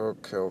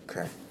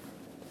Okay.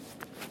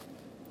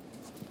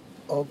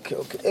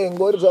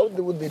 Ngori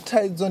zwavhuḓi vhuḓi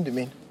thaidzo ndi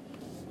mini?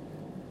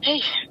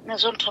 Hey, na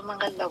zwo thoma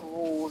nga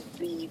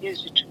ḽavhuḓi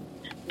zwithu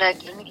nda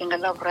kiḽiniki nga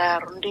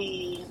ḽavhuraru ndi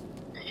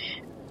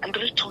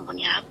ri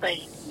thumbuni hafha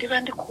ndi vha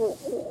ndi khou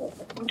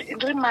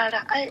ndi mala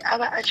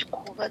avha a tshi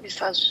khou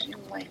vhavhisa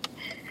zwiṅwe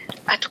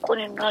a thi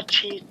koni no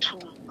tshithu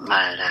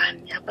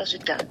malani hafha zwi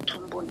ḓa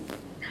thumbuni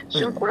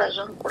zwi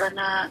nkula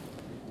na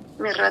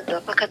miraḓo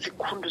hafha kha dzi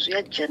khundu zwi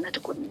a dzhena thi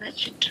koni na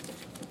tshithu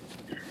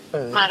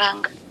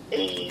malanga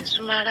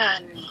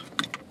zwimalani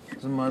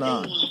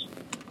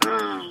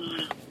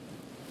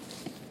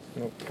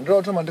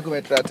ndo thoma ndi khou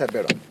itela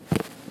thabelo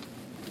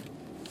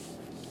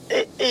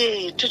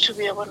thi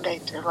vhuya vho nda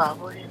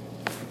itelwavho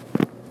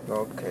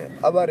okay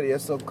ava ri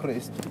Yesu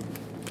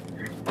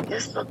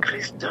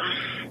Kristo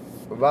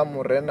vha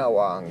murena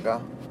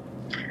wanga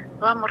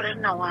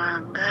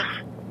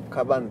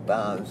kha vha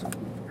nṱanzwe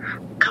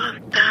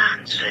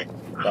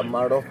nga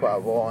malofha a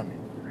vhone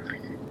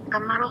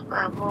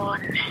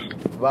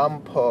vha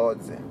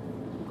mphodze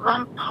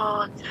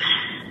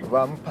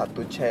vha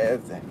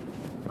mphaṱutshedze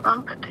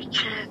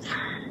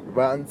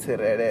vha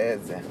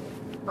ntsireledze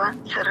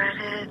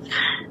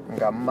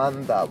nga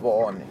maanḓa a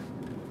vhone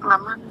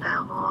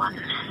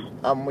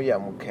a muya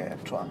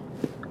mukhethwa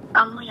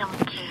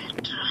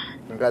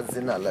nga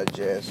dzina ḽa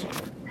Jesu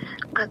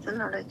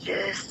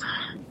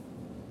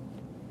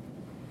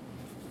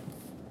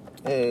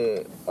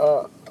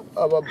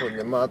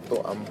ababonye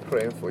mato I'm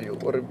praying for you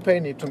uri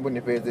pain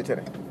itumbuni fhedzi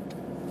tere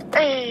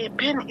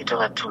pain ito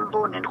vha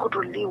thumbuni ndi khou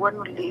tou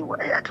ḽiwa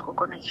a thi khou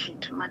kona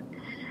tshithu mani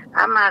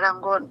amala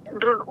ngone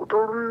ndi u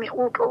tou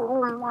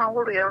lumwa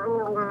uluya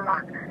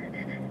lulumwa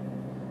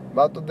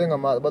vha ṱoḓe nga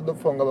vha ḓo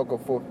pfha unga vha khou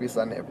pfha u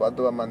fhisa hanefho vha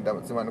ḓo vha maanḓa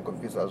mudzima ni khou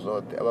bvisa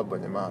zwoṱhe a vha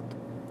bonye mato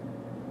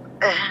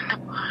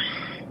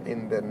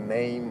in the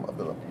name of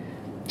the Lord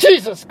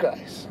Jesus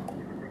Christ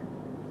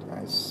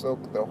I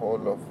soak the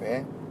whole of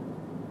her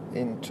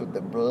into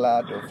the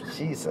blood of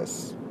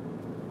Jesus,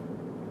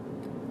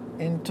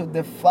 into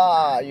the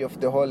fire of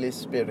the Holy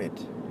Spirit.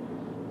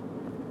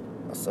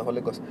 That's the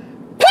Holy Ghost.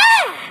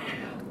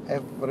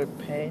 Every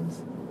pain,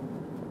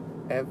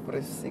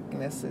 every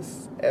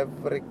sicknesses,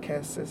 every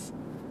curses,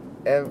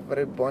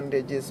 every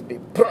bondages be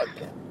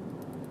broken.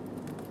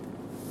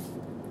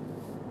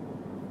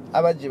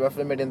 Abaji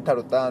baflemeli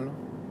ntarutano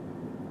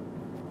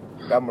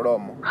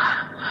gamulomo.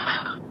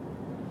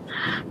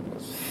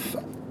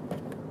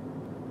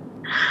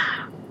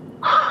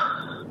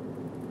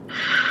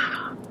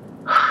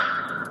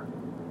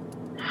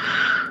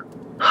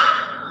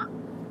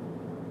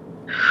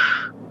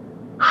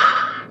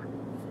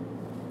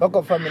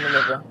 Wako family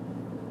never.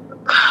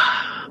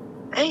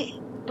 Hey,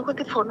 look at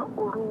the phone.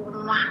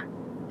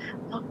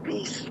 No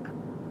peace.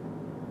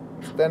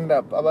 Stand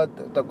up. About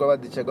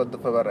the check out the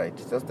favorite.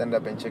 Just stand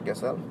up and check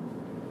yourself.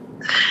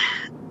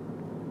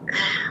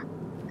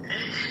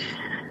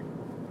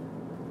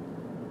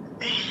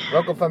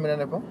 Wako family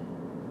never.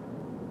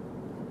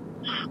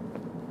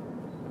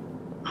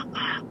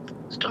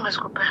 Stonga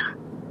skopera.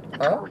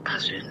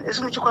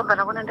 Esi muchikwamba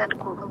nabona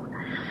ndandikuruma.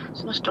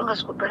 Sino stonga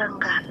skopera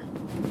ngana.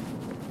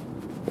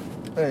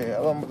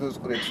 Ava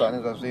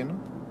muzozikuretisana zva zvino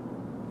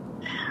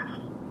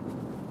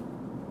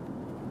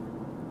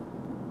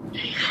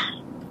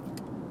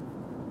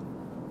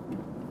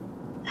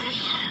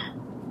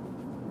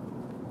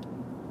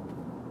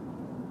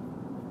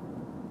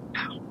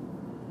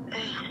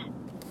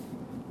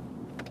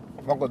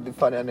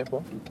vangodifani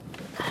hanefo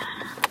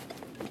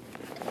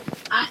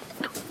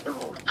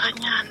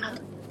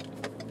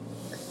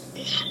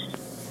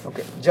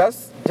okay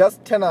just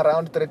turn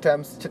around 3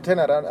 times turn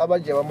around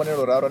abaje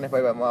vamonelo raro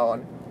nefaiva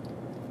maone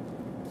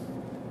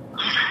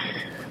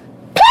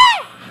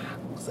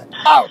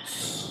out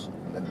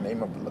in the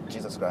name of the Lord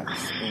Jesus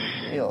Christ be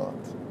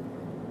healed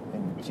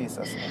in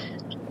Jesus name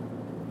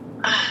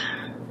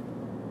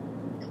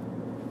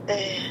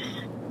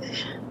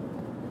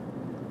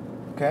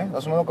okay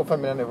that's one of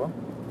family never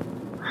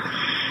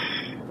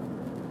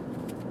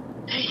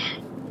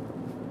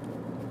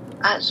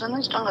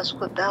zvona chitonga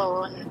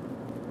zvikudaona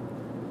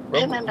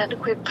pena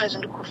ndandikuipfa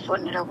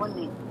zvindikufonera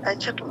voni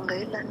achatonga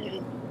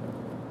ilaniri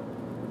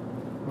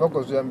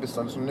vako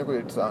zviyambisa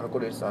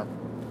ndisinokuretisana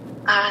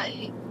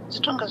ai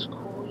zvitonga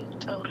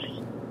zvikuita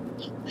uri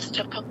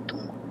zvichapa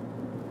kutungu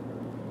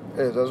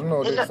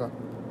zvazvinourisa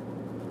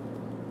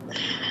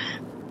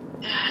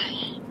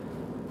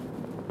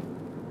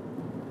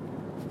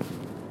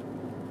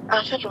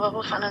achatova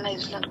vofanana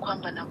izvi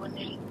landikuamba navo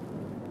neri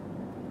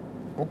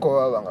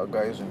ukova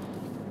vangagai zvino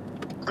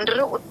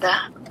ndiri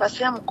kuda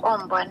pasi ya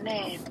mukombo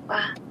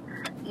anepa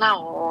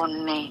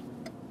nahone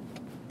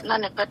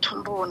nanepa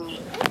tumbuni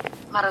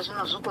mara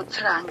zvino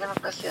zvikutsira hangeno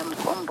pasi ya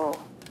mukombo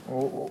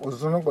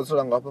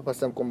zvinongotsira ngapa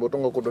pasi ya mukombo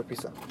utonga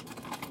kutopisa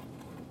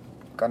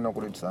kana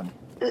kuretisana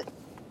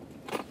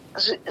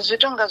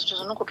zvitonga zvithu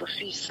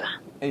zvinokutofisa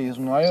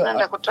zvino ayo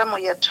zvinoenda kutama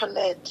ya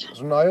toilet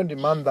zvino ayo ndi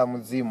maanḓa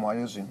mudzimu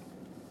ayo zvino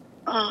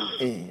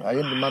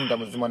ayo ndi maanḓa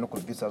mudzimu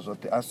anokubvisa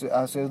zvote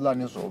asi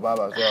lani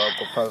zvovava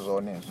zvavakupfa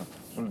zvone izvo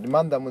zvino ndi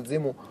maanḓa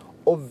mudzimu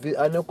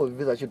ane khou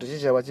bvisa tshithu tshi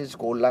tshavha tshi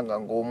khou ḽa nga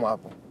ngomu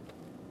hafho.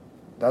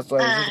 That's why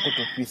zwi khou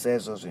tou fhisa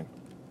hezwo zwino.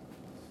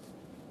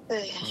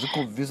 Zwi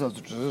khou bvisa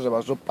zwithu zwe zwa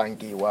vha zwo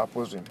pangiwa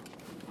hafho zwino.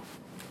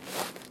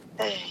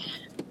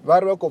 Vha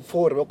ri vha khou pfha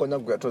uri vha khou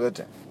nyaga u ya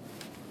toilet.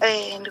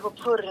 Ndi khou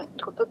pfha uri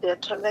ndi khou ṱoḓa ya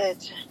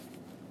toilet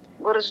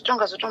ngori zwi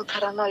tonga zwo to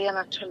mpfhara na u ya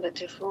na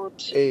toilet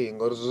futhi.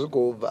 Ngori zwi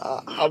khou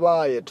bva a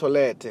vha ye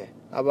toilet.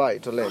 A vha ye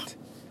toilet.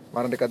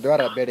 Mara ndi kha ḓi vha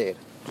rabelela.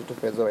 Ndi to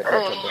fhedza wa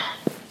toilet.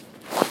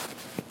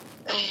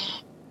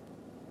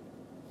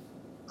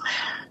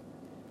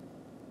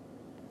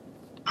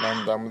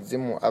 Manda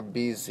mudzimu a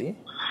busy.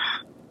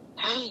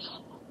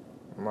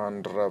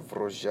 Mandra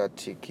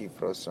vrojatiki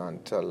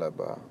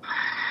vrosantalaba.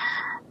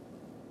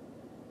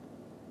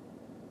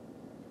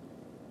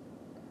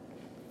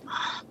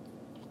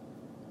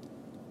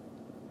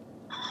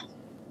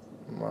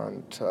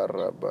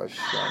 Mantaraba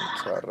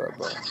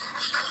shantaraba.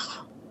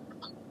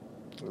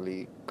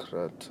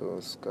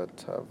 Likratos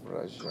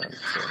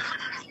katavrajante.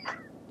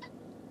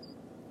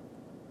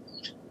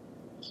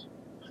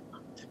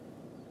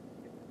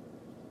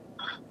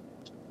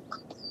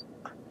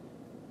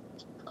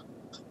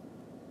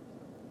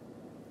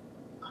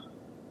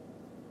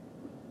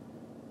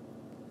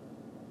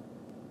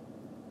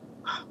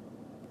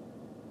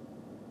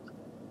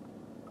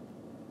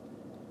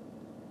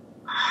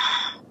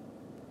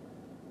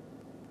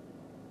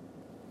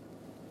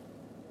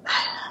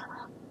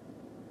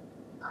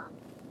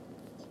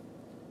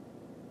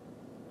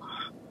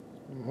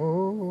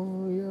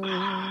 Moya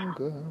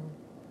wanga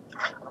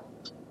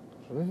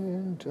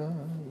renda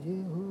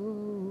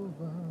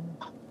Yehova.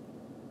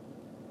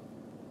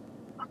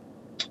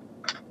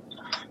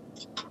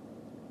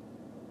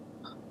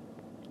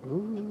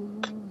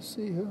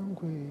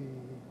 Usiyangwe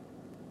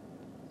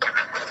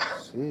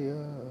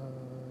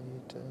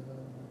siyaita.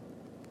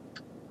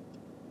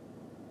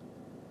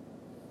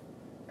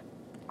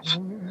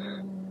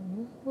 Moya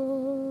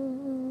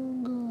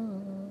wanga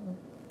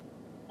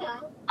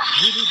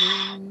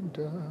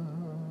renda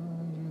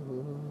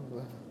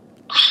Yehova.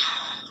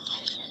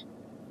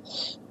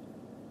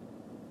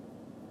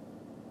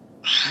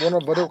 Bona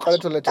bado ukale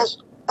toilet.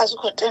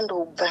 Azikho tenda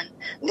u bva.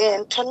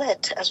 Ndi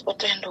toilet azikho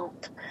tenda u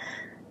bva.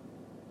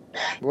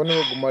 Bona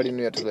wo guma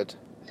lini ya toilet.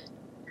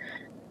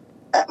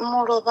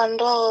 Mulovha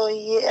ndo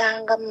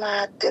ya nga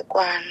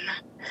madekwana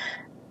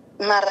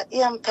mara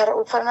iya mpfara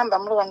u fana namba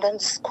mulovha nda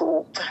ndi si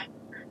khou bva.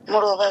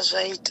 Mulovha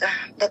zwa ita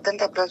nda ḓa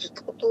nda bva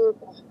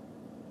zwiṱukuṱuku.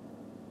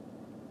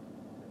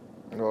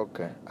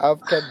 Okay.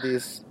 After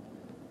this,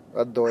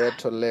 at the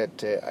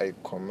toilet, I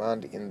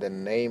command in the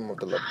name of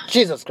the Lord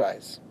Jesus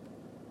Christ.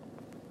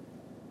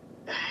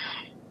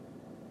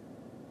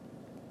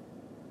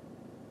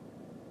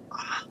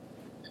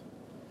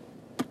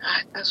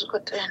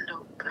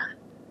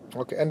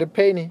 Okay, and the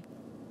penny?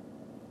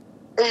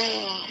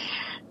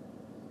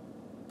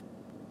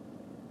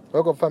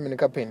 Wako family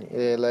ka penny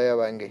la ya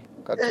bange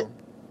katu.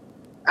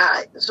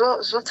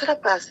 Zo tsela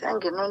pasi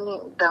angenoni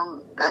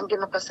down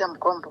angeno pasi ya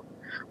mkombo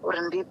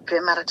uri ndiphe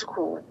mara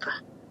tikubva.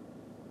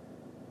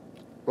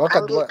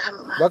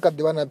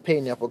 Wakadiwa na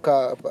penny hapo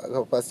ka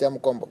pasi ya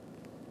mkombo.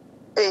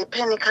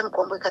 Penny ka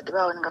mkombo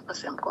ikadiwa nga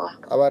pasi ya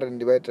mkombo. Abari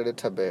ndibaitele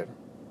tabela.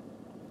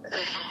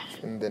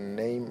 In the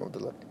name of the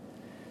Lord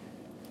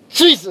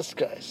Jesus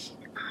Christ.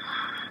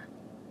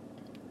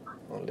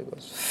 Holy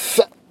Ghost.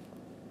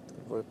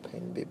 Every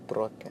pain be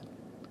broken.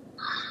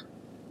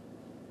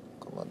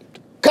 Command it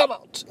to come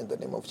out in the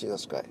name of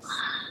Jesus Christ.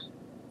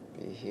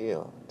 Be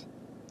healed.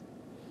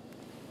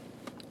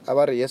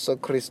 Abari Yesu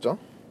Kristo.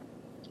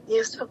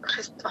 Yesu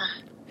Kristo.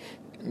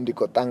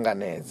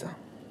 Ndikotanganeza.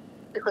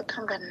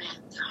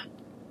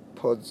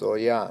 Podzo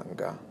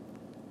yanga.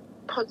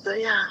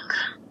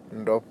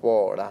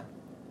 Ndopola.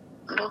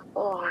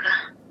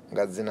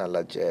 Nga dzina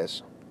la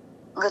Jesu.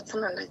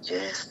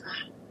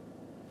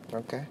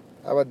 Okay.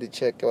 Aba di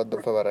check what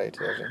the favorite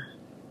is.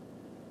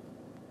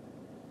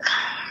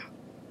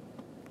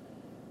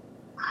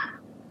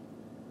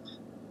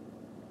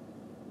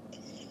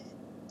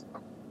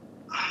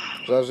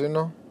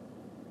 Zazino?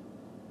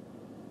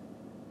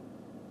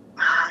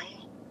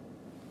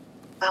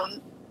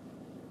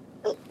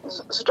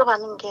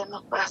 Zitobani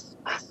ngeno pas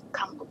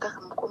kambuka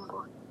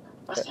kamkombo.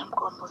 Pasi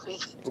mkombo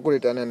visi.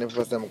 Ukulitana ni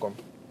pasi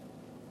mkombo.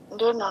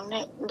 Ndio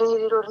none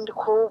ndiro ndi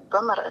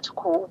khouba mara ati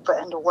khouba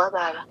and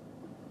wabala.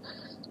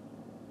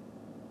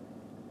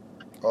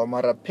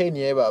 Mara pain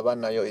yeba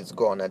banayo is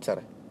gone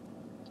atare.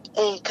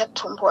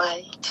 Kathumbu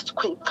ai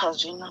tikuipha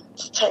zwino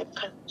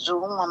tsaipha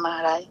zumwa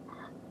marai.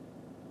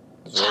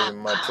 So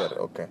matter,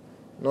 okay.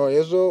 No,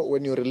 yeso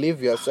when you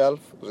relieve yourself,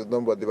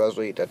 zidombo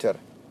dibazo ita atare.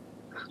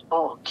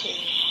 Okay.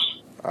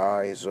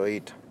 Izo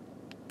ita.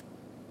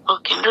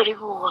 Okay,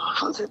 ndoribuwa.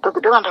 Funzi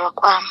tokudwa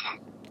ndabakwama.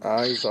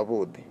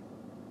 Izabudi.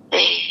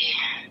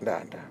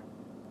 Dada.